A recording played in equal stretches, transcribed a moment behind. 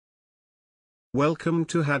Welcome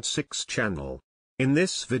to had6 channel. In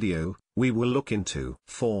this video, we will look into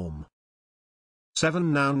form.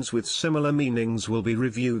 7 nouns with similar meanings will be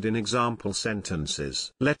reviewed in example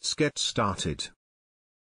sentences. Let's get started.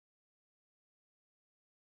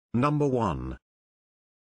 Number 1.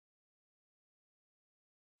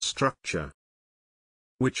 Structure,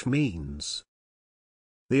 which means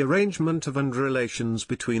the arrangement of and relations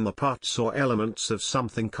between the parts or elements of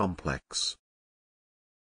something complex.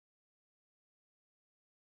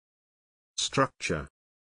 Structure.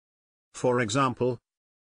 For example,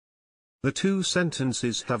 the two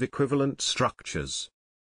sentences have equivalent structures.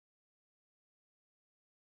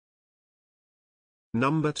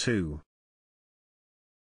 Number 2.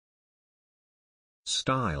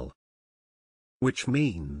 Style, which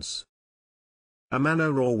means a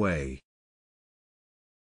manner or way.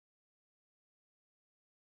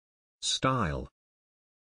 Style.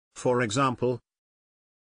 For example,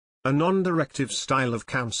 a non-directive style of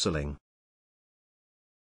counseling.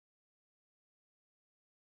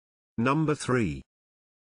 Number 3.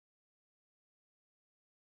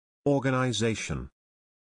 Organization,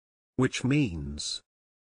 which means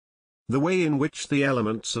the way in which the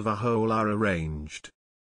elements of a whole are arranged.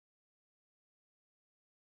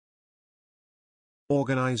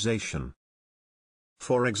 Organization.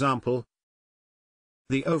 For example,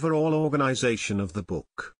 the overall organization of the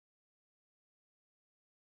book.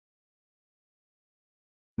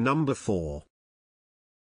 Number 4.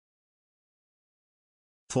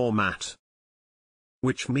 Format,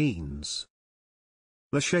 which means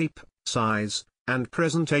the shape, size, and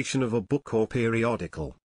presentation of a book or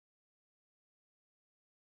periodical.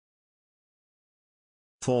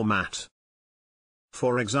 Format.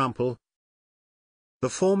 For example, the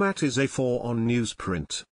format is A4 on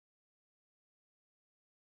newsprint.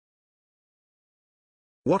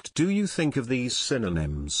 What do you think of these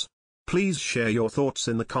synonyms? Please share your thoughts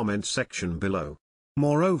in the comment section below.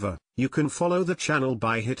 Moreover, you can follow the channel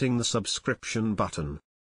by hitting the subscription button.